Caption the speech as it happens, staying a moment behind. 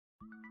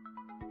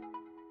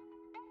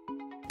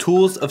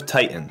Tools of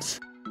Titans.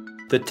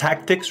 The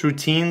tactics,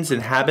 routines,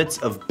 and habits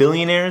of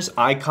billionaires,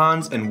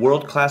 icons, and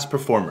world-class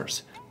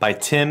performers by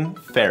Tim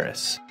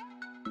Ferriss.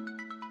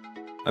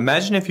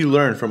 Imagine if you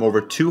learned from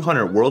over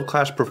 200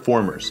 world-class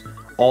performers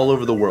all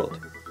over the world.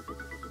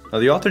 Now,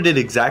 the author did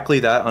exactly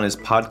that on his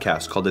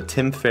podcast called The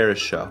Tim Ferriss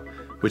Show,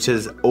 which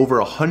has over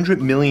 100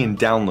 million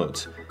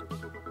downloads,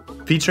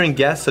 featuring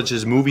guests such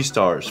as movie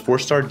stars,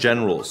 four-star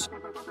generals,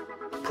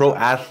 pro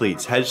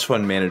athletes, hedge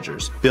fund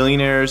managers,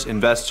 billionaires,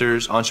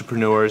 investors,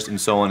 entrepreneurs, and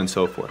so on and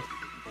so forth.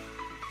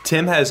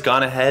 Tim has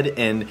gone ahead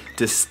and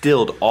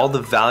distilled all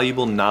the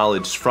valuable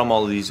knowledge from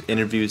all of these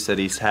interviews that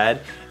he's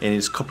had and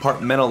has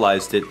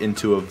compartmentalized it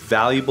into a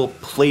valuable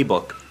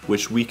playbook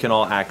which we can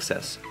all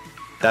access.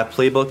 That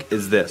playbook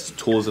is this,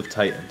 Tools of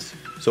Titans.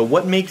 So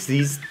what makes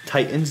these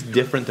titans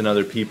different than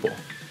other people?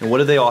 And what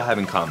do they all have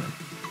in common?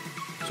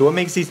 So what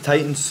makes these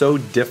titans so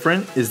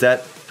different is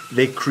that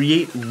they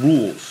create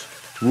rules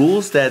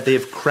that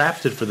they've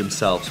crafted for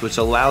themselves, which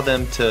allow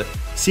them to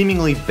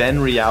seemingly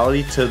bend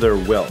reality to their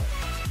will.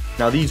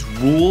 Now, these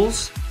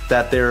rules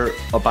that they're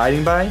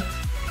abiding by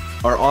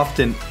are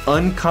often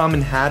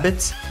uncommon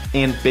habits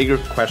and bigger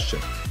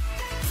questions.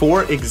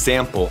 For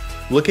example,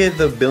 look at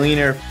the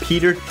billionaire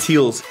Peter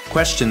Thiel's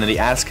question that he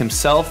asked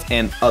himself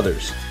and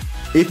others.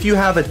 If you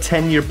have a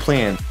 10-year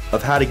plan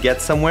of how to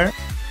get somewhere,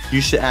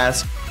 you should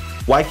ask,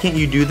 why can't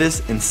you do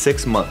this in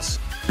 6 months?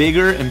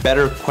 Bigger and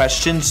better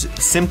questions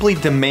simply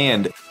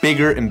demand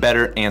bigger and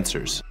better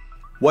answers.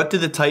 What do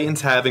the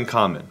Titans have in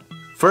common?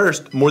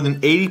 First, more than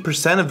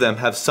 80% of them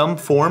have some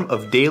form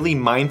of daily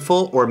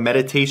mindful or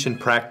meditation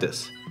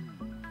practice.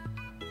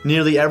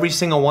 Nearly every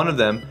single one of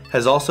them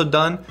has also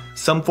done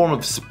some form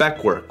of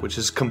spec work, which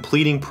is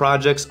completing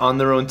projects on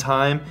their own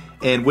time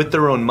and with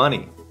their own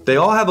money. They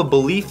all have a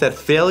belief that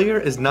failure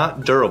is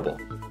not durable.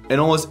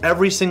 And almost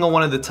every single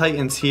one of the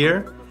Titans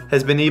here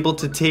has been able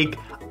to take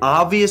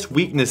obvious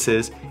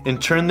weaknesses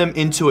and turn them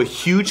into a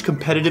huge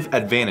competitive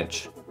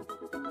advantage.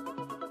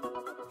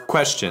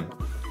 Question: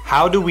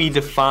 how do we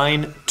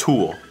define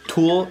tool?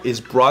 Tool is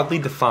broadly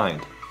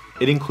defined.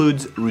 It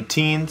includes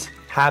routines,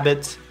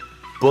 habits,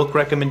 book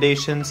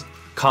recommendations,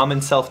 common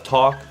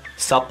self-talk,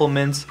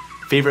 supplements,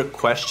 favorite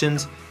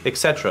questions,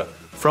 etc.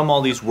 from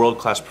all these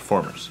world-class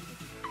performers.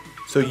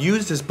 So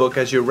use this book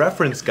as your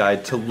reference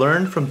guide to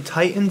learn from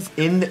titans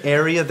in the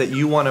area that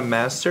you want to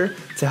master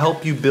to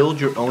help you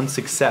build your own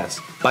success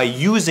by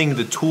using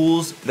the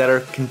tools that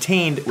are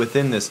contained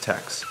within this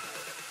text.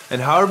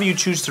 And however you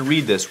choose to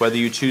read this, whether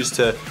you choose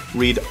to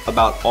read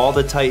about all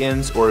the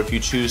titans or if you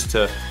choose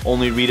to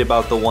only read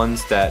about the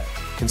ones that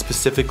can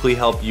specifically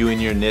help you in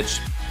your niche,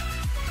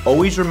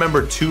 always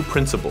remember 2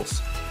 principles.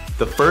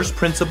 The first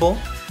principle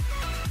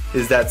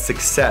is that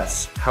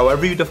success,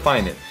 however you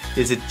define it,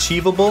 is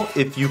achievable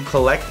if you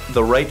collect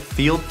the right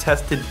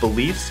field-tested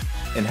beliefs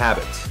and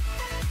habits.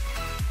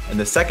 And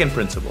the second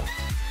principle,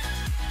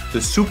 the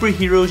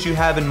superheroes you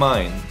have in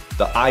mind,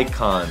 the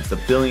icons, the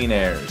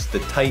billionaires, the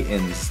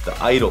titans,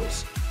 the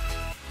idols,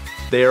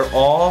 they are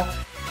all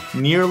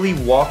nearly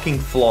walking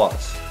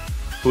flaws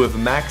who have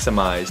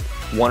maximized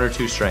 1 or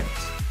 2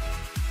 strengths.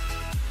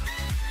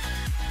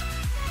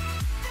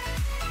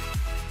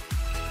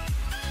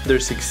 They're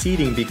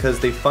succeeding because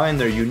they find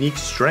their unique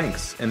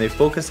strengths and they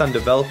focus on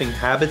developing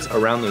habits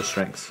around those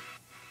strengths,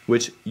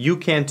 which you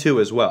can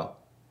too as well.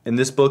 And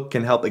this book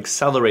can help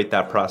accelerate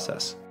that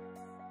process.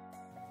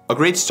 A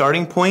great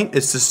starting point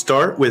is to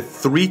start with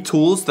 3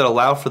 tools that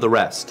allow for the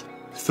rest.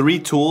 3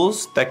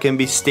 tools that can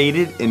be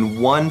stated in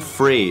one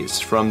phrase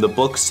from the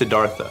book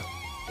Siddhartha.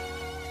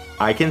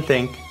 I can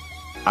think,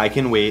 I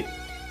can wait,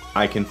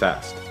 I can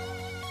fast.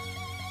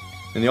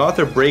 And the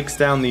author breaks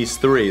down these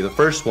 3. The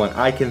first one,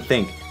 I can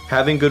think.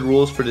 Having good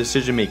rules for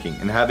decision making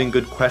and having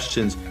good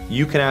questions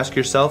you can ask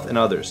yourself and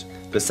others.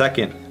 The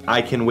second,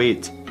 I can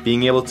wait.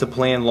 Being able to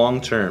plan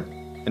long term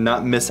and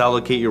not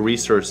misallocate your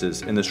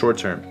resources in the short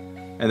term.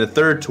 And the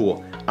third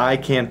tool, I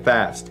can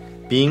fast.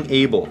 Being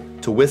able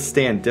to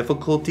withstand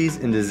difficulties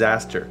and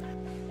disaster.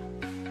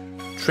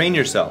 Train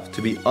yourself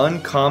to be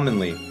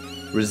uncommonly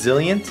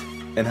resilient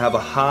and have a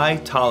high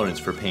tolerance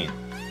for pain.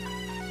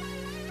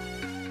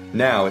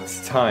 Now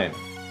it's time.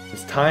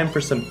 It's time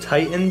for some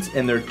titans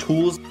and their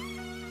tools.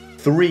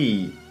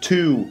 3,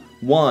 2,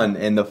 1,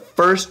 and the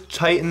first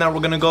titan that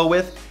we're gonna go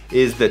with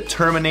is the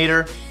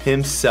Terminator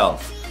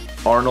himself,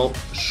 Arnold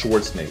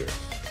Schwarzenegger.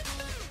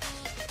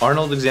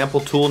 Arnold example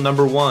tool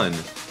number 1,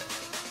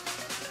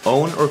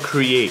 own or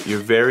create your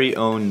very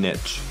own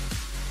niche.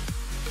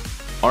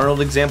 Arnold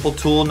example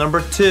tool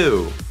number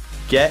 2,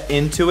 get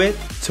into it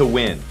to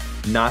win,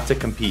 not to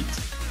compete.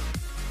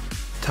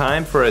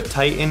 Time for a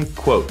titan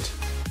quote.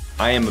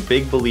 I am a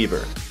big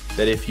believer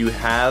that if you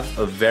have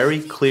a very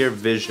clear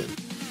vision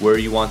where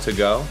you want to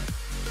go,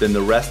 then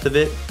the rest of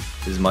it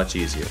is much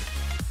easier.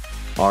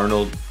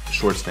 Arnold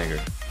Schwarzenegger.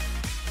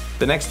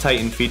 The next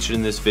titan featured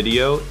in this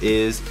video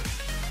is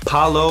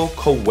Paulo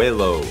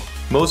Coelho.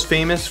 Most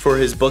famous for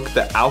his book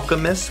The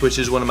Alchemist, which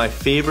is one of my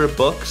favorite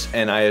books,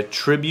 and I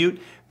attribute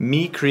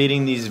me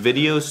creating these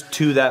videos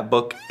to that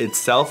book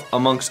itself,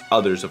 amongst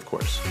others of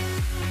course.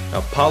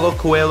 Now, Paulo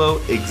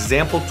Coelho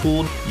example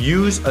tool,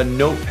 use a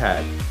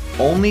notepad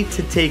only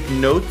to take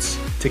notes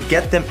to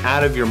get them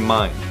out of your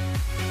mind.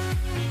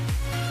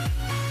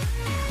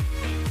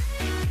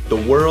 The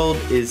world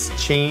is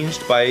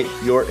changed by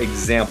your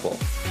example,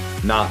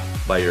 not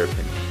by your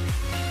opinion.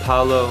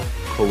 Paulo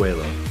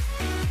Coelho.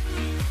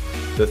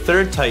 The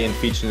third Titan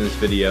featured in this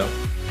video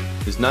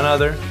is none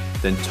other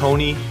than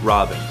Tony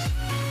Robbins.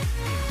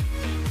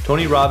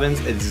 Tony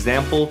Robbins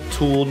example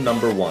tool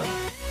number 1.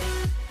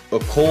 A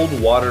cold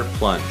water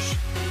plunge.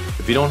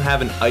 If you don't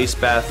have an ice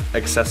bath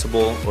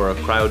accessible or a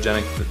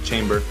cryogenic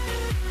chamber,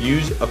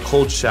 use a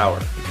cold shower.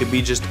 It could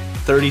be just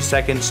 30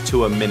 seconds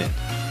to a minute.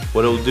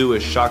 What it'll do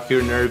is shock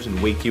your nerves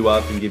and wake you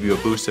up and give you a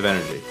boost of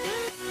energy.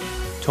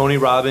 Tony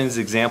Robbins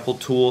example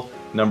tool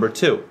number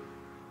 2.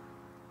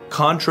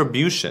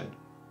 Contribution.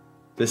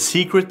 The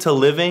secret to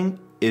living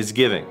is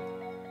giving.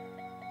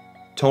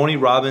 Tony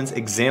Robbins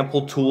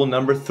example tool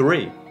number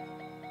 3.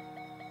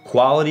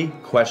 Quality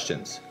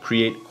questions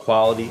create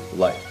quality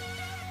life.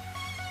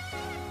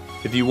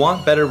 If you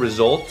want better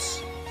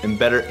results and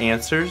better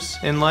answers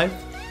in life,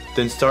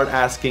 then start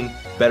asking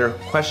better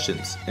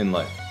questions in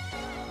life.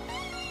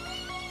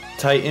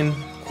 Titan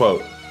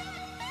quote,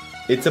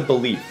 "It's a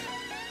belief.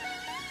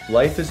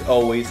 Life is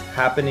always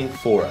happening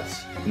for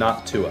us,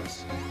 not to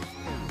us.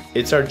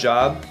 It's our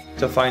job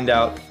to find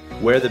out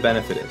where the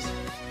benefit is.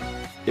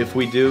 If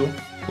we do,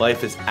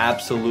 life is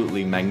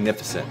absolutely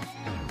magnificent."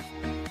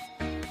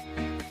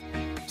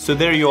 So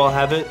there you all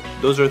have it.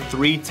 Those are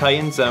 3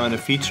 Titans that I'm going to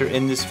feature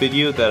in this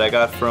video that I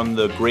got from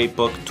the great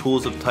book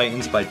Tools of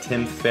Titans by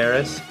Tim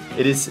Ferriss.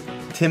 It is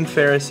Tim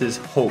Ferriss's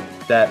hope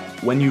that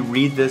when you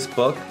read this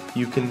book,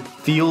 you can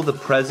feel the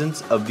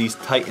presence of these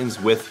Titans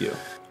with you,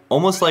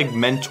 almost like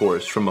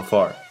mentors from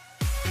afar.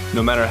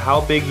 No matter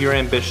how big your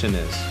ambition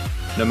is,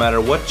 no matter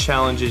what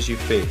challenges you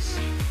face,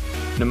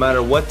 no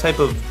matter what type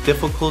of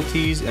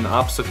difficulties and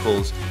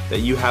obstacles that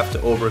you have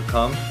to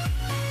overcome,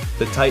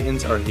 the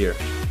Titans are here.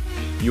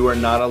 You are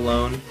not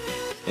alone,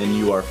 and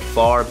you are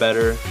far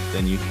better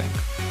than you think.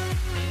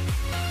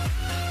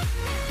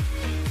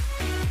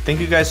 Thank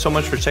you guys so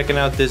much for checking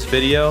out this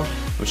video.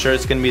 I'm sure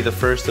it's going to be the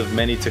first of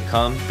many to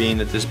come, being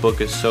that this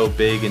book is so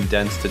big and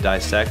dense to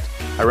dissect.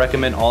 I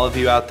recommend all of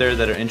you out there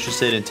that are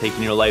interested in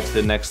taking your life to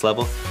the next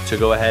level to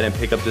go ahead and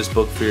pick up this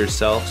book for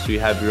yourself so you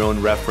have your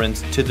own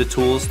reference to the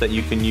tools that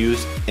you can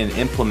use and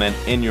implement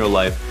in your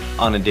life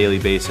on a daily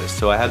basis.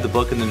 So I have the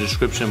book in the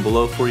description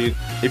below for you.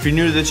 If you're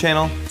new to the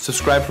channel,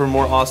 subscribe for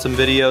more awesome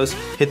videos,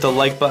 hit the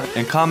like button,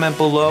 and comment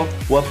below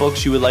what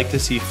books you would like to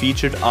see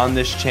featured on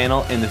this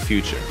channel in the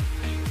future.